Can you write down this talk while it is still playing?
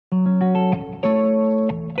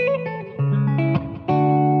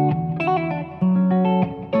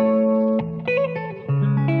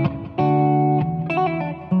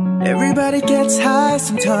Everybody gets high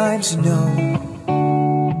sometimes, you know.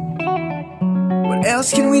 What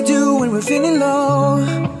else can we do when we're feeling low?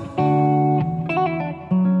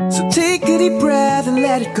 So take a deep breath and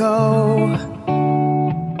let it go.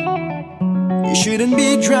 You shouldn't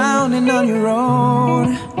be drowning on your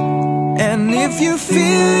own. And if you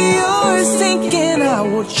feel you're sinking, I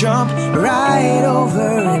will jump right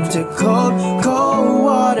over into cold, cold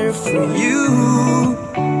water for you.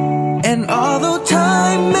 And although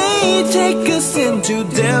time may take us into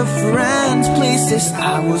different places,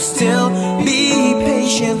 I will still be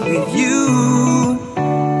patient with you.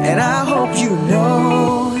 And I hope you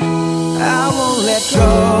know I won't let go.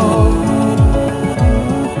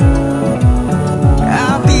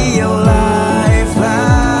 I'll be your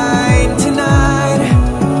lifeline tonight,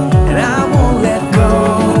 and I won't let go.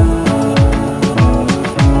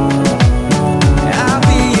 I'll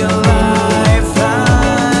be your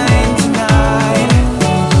lifeline tonight.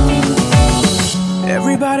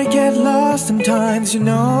 Everybody get lost sometimes, you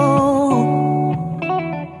know.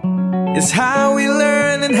 It's how we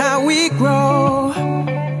learn and how we grow.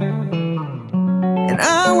 And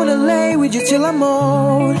I wanna lay with you till I'm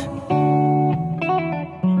old.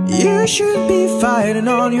 You should be fighting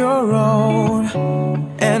on your own.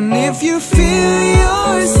 And if you feel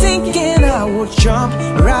you're sinking, I will jump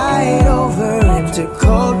right over into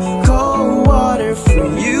cold, cold water for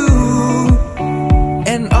you.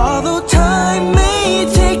 And although time may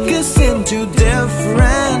take us into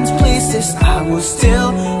different places, I will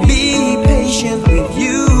still be patient with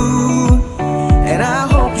you. And I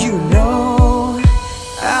hope you know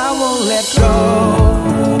I won't let go.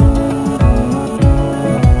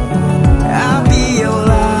 I'll be your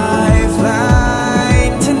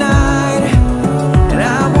lifeline tonight, and I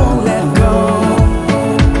won't let go.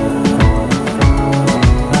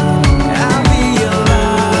 I'll be your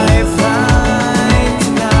lifeline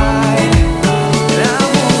tonight, and I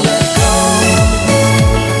won't let go.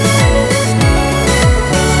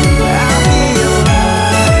 I'll be your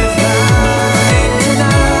lifeline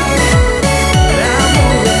tonight, and I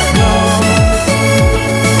won't let go.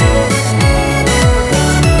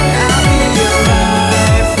 I'll be your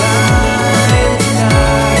lifeline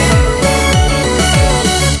tonight.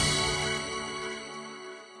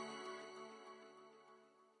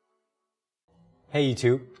 Hey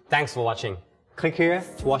YouTube, thanks for watching. Click here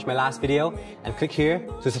to watch my last video and click here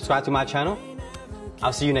to subscribe to my channel.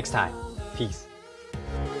 I'll see you next time. Peace.